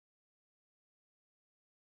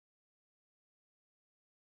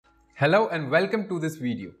Hello and welcome to this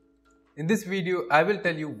video. In this video, I will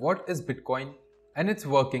tell you what is Bitcoin and its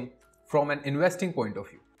working from an investing point of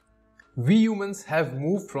view. We humans have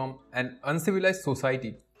moved from an uncivilized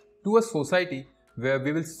society to a society where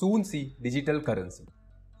we will soon see digital currency.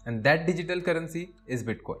 And that digital currency is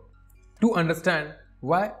Bitcoin. To understand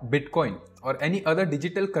why Bitcoin or any other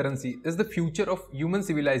digital currency is the future of human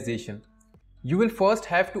civilization, you will first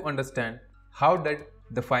have to understand how did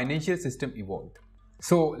the financial system evolved.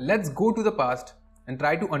 So let's go to the past and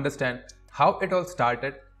try to understand how it all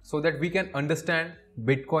started so that we can understand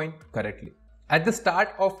Bitcoin correctly. At the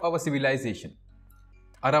start of our civilization,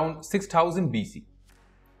 around 6000 BC,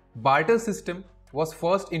 barter system was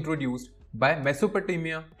first introduced by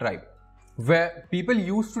Mesopotamia tribe, where people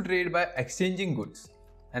used to trade by exchanging goods,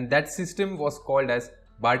 and that system was called as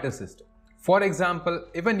barter system. For example,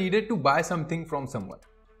 if I needed to buy something from someone,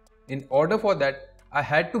 in order for that, I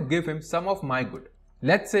had to give him some of my good.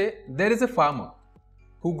 Let's say there is a farmer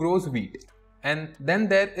who grows wheat and then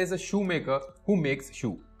there is a shoemaker who makes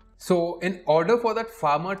shoe. So in order for that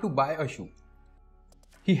farmer to buy a shoe,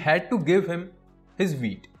 he had to give him his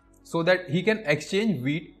wheat so that he can exchange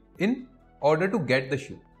wheat in order to get the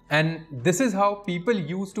shoe. And this is how people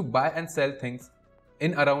used to buy and sell things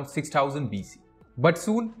in around 6000 BC. But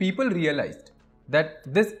soon people realized that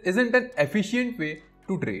this isn't an efficient way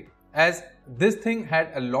to trade, as this thing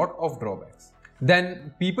had a lot of drawbacks.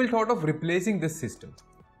 Then people thought of replacing this system,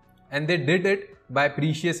 and they did it by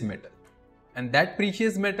precious metal, and that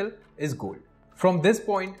precious metal is gold. From this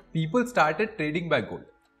point, people started trading by gold,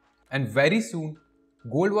 and very soon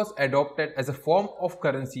gold was adopted as a form of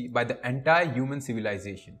currency by the entire human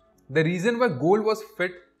civilization. The reason why gold was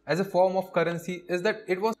fit as a form of currency is that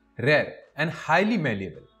it was rare and highly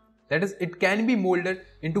malleable. That is, it can be molded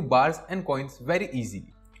into bars and coins very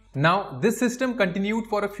easily. Now, this system continued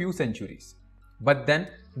for a few centuries. But then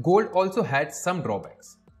gold also had some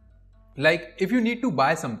drawbacks. Like if you need to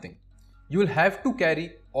buy something, you will have to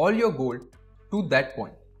carry all your gold to that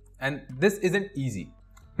point, and this isn't easy.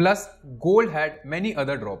 Plus, gold had many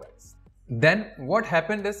other drawbacks. Then what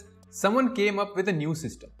happened is someone came up with a new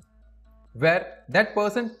system where that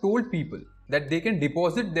person told people that they can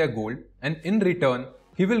deposit their gold and in return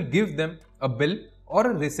he will give them a bill or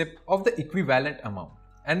a receipt of the equivalent amount.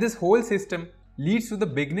 And this whole system leads to the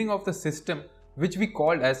beginning of the system which we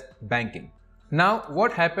called as banking. Now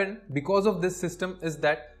what happened because of this system is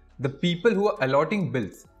that the people who are allotting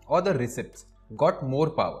bills or the receipts got more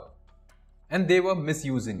power and they were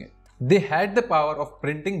misusing it. They had the power of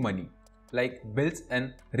printing money like bills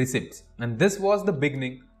and receipts, and this was the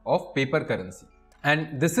beginning of paper currency.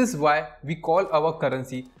 And this is why we call our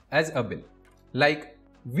currency as a bill. Like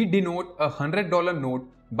we denote a $100 note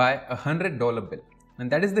by a $100 bill, and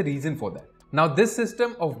that is the reason for that. Now this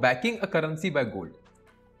system of backing a currency by gold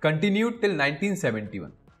continued till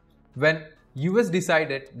 1971, when US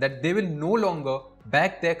decided that they will no longer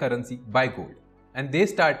back their currency by gold, and they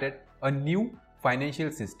started a new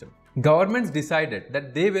financial system. Governments decided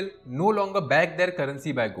that they will no longer back their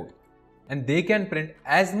currency by gold, and they can print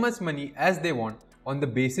as much money as they want on the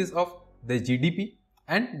basis of the GDP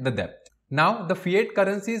and the debt. Now the fiat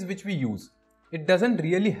currencies which we use, it doesn't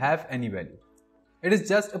really have any value. It is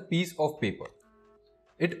just a piece of paper.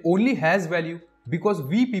 It only has value because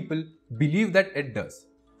we people believe that it does.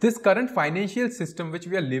 This current financial system which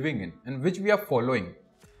we are living in and which we are following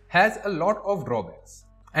has a lot of drawbacks,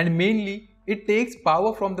 and mainly it takes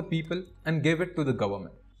power from the people and give it to the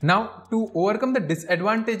government. Now, to overcome the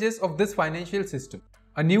disadvantages of this financial system,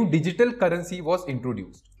 a new digital currency was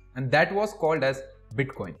introduced, and that was called as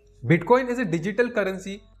Bitcoin. Bitcoin is a digital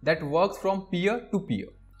currency that works from peer to peer.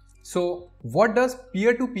 So what does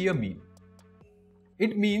peer-to-peer mean?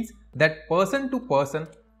 It means that person to person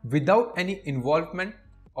without any involvement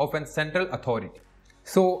of a central authority.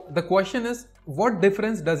 So the question is, what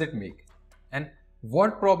difference does it make? And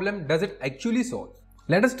what problem does it actually solve?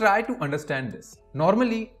 Let us try to understand this.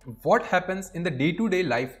 Normally, what happens in the day-to-day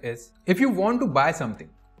life is, if you want to buy something,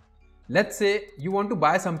 let's say you want to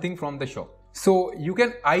buy something from the shop. So you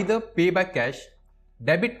can either pay by cash,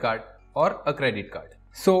 debit card or a credit card.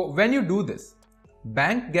 So when you do this,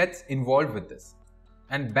 bank gets involved with this,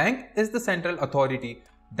 and bank is the central authority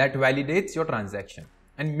that validates your transaction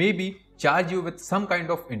and maybe charge you with some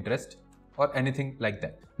kind of interest or anything like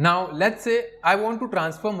that. Now let's say I want to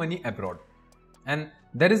transfer money abroad and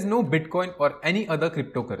there is no Bitcoin or any other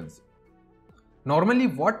cryptocurrency. Normally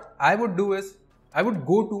what I would do is I would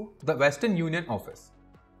go to the Western Union office,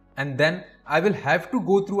 and then I will have to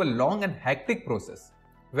go through a long and hectic process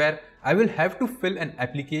where I will have to fill an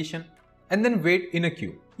application and then wait in a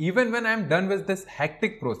queue. Even when I am done with this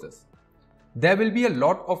hectic process, there will be a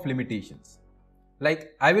lot of limitations.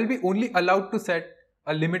 Like I will be only allowed to set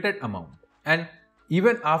a limited amount, and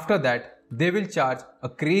even after that they will charge a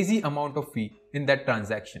crazy amount of fee in that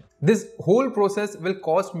transaction. This whole process will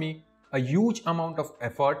cost me a huge amount of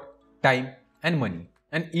effort, time and money,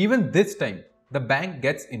 and even this time the bank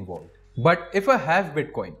gets involved. But if I have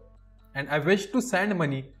Bitcoin and I wish to send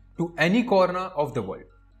money to any corner of the world,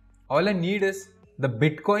 all I need is the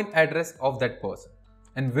Bitcoin address of that person,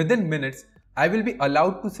 and within minutes I will be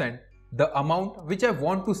allowed to send the amount which I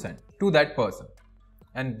want to send to that person,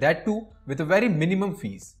 and that too with a very minimum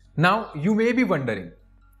fees. Now you may be wondering,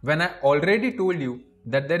 when I already told you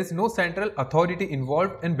that there is no central authority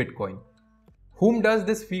involved in Bitcoin, whom does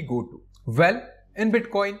this fee go to? Well, in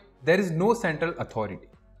Bitcoin there is no central authority.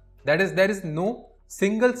 That is, there is no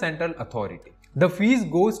single central authority. The fees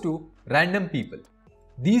goes to random people.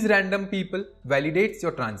 These random people validates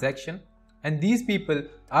your transaction, and these people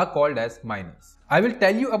are called as miners. I will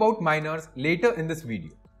tell you about miners later in this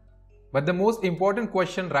video. But the most important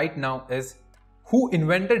question right now is, who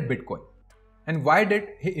invented Bitcoin and why did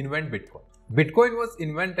he invent Bitcoin? Bitcoin was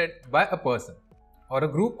invented by a person or a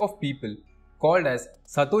group of people called as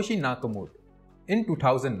Satoshi Nakamoto in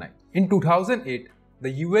 2009. In 2008, the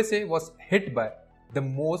USA was hit by the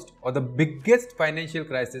most or the biggest financial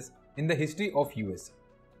crisis in the history of USA,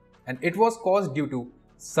 and it was caused due to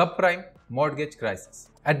subprime mortgage crisis.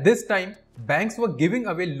 At this time, banks were giving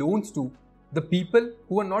away loans to the people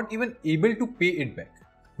who were not even able to pay it back.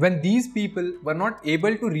 When these people were not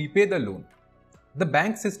able to repay the loan, the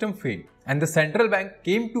bank system failed and the central bank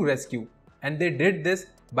came to rescue, and they did this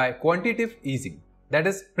by quantitative easing, that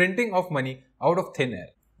is printing of money out of thin air.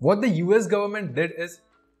 What the US government did is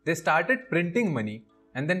they started printing money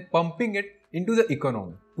and then pumping it into the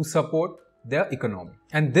economy to support their economy,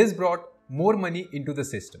 and this brought more money into the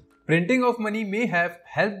system. Printing of money may have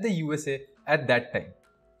helped the USA at that time,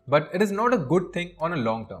 but it is not a good thing on a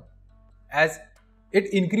long term, as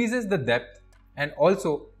it increases the debt and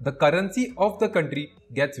also the currency of the country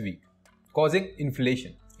gets weak, causing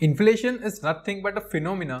inflation. Inflation is nothing but a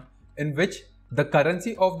phenomena in which the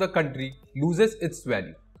currency of the country loses its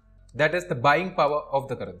value, that is the buying power of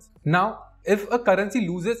the currency. Now, if a currency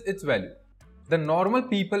loses its value, the normal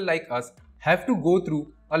people like us have to go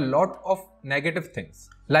through a lot of negative things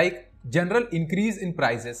like general increase in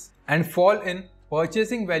prices and fall in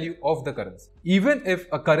purchasing value of the currency. Even if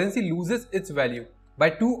a currency loses its value by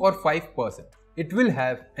 2 or 5%, it will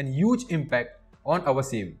have a huge impact on our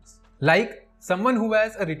savings. Like someone who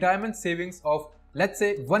has a retirement savings of, let's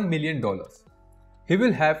say, $1 million, he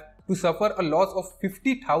will have to suffer a loss of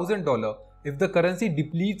 $50,000 if the currency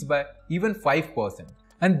depletes by even 5%.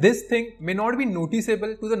 And this thing may not be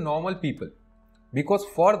noticeable to the normal people, because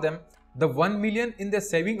for them the 1 million in their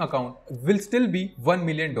saving account will still be $1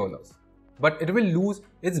 million, but it will lose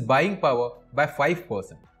its buying power by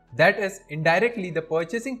 5%. That is, indirectly the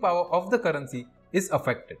purchasing power of the currency is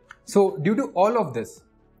affected. So due to all of this,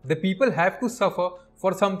 the people have to suffer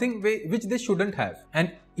for something which they shouldn't have,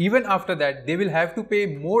 and even after that they will have to pay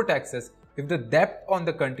more taxes if the debt on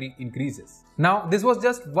the country increases. Now this was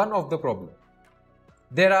just one of the problems.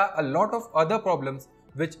 There are a lot of other problems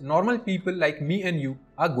which normal people like me and you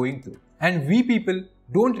are going through, and we people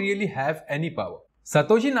don't really have any power.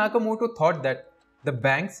 Satoshi Nakamoto thought that the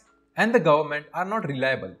banks and the government are not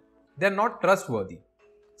reliable, they are not trustworthy.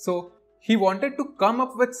 So he wanted to come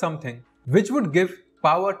up with something which would give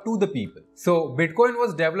power to the people. So Bitcoin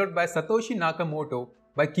was developed by Satoshi Nakamoto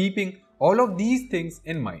by keeping all of these things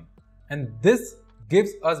in mind, and this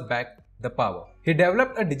gives us back the power. He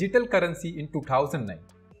developed a digital currency in 2009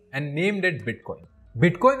 and named it Bitcoin.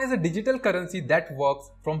 Bitcoin is a digital currency that works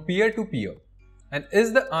from peer to peer and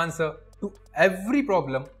is the answer to every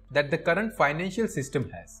problem that the current financial system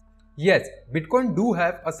has. Yes, Bitcoin do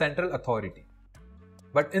have a central authority,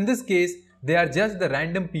 but in this case they are just the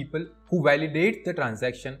random people who validate the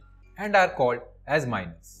transaction and are called as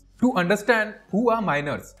miners. To understand who are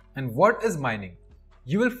miners and what is mining,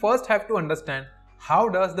 you will first have to understand how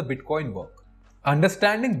does the Bitcoin work.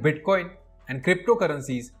 Understanding Bitcoin and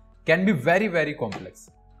cryptocurrencies can be very complex,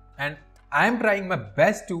 and I am trying my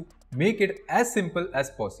best to make it as simple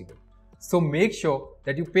as possible. So make sure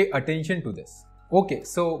that you pay attention to this. Okay,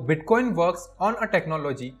 so Bitcoin works on a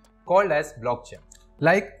technology called as blockchain.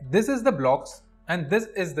 Like this is the blocks and this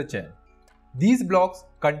is the chain. These blocks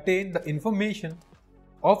contain the information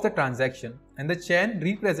of the transaction, and the chain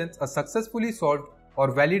represents a successfully solved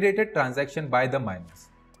or validated transaction by the miners.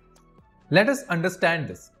 Let us understand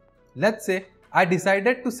this. Let's say I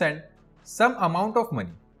decided to send some amount of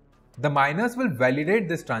money. The miners will validate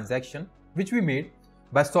this transaction which we made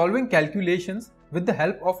by solving calculations with the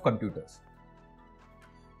help of computers.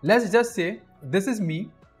 Let's just say this is me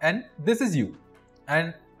and this is you,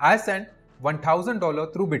 and I sent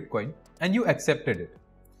 $1,000 through Bitcoin and you accepted it.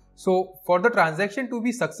 So for the transaction to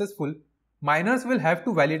be successful, miners will have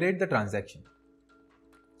to validate the transaction.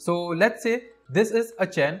 So let's say this is a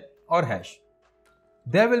chain or hash.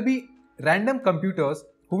 There will be random computers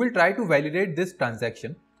who will try to validate this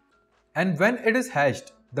transaction, and when it is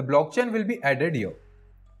hashed, the blockchain will be added here,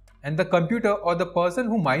 and the computer or the person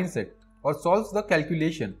who mines it or solves the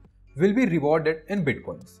calculation will be rewarded in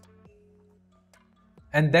Bitcoins.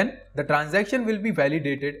 And then the transaction will be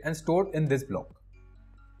validated and stored in this block.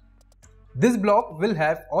 This block will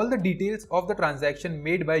have all the details of the transaction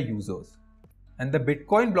made by users, and the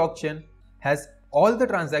Bitcoin blockchain has all the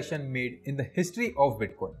transactions made in the history of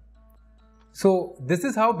Bitcoin. So this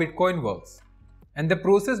is how Bitcoin works, and the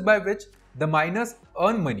process by which the miners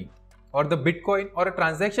earn money or the Bitcoin or a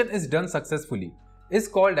transaction is done successfully is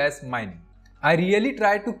called as mining. I really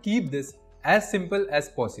try to keep this as simple as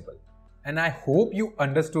possible, and I hope you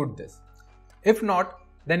understood this. If not,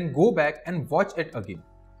 then go back and watch it again,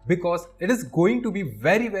 because it is going to be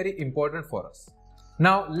very important for us.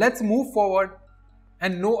 Now let's move forward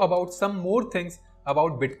and know about some more things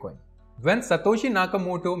about Bitcoin. When Satoshi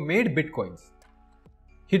Nakamoto made Bitcoins,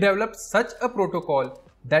 he developed such a protocol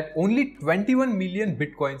that only 21 million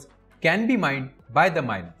Bitcoins can be mined by the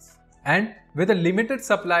miners, and with a limited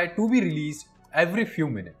supply to be released every few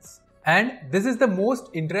minutes. And this is the most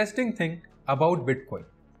interesting thing about Bitcoin.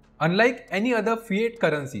 Unlike any other fiat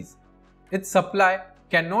currencies, its supply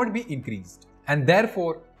cannot be increased, and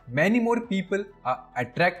therefore many more people are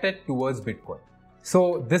attracted towards Bitcoin.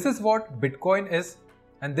 So this is what Bitcoin is,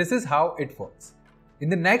 and this is how it works. In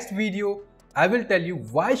the next video, I will tell you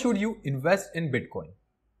why should you invest in Bitcoin.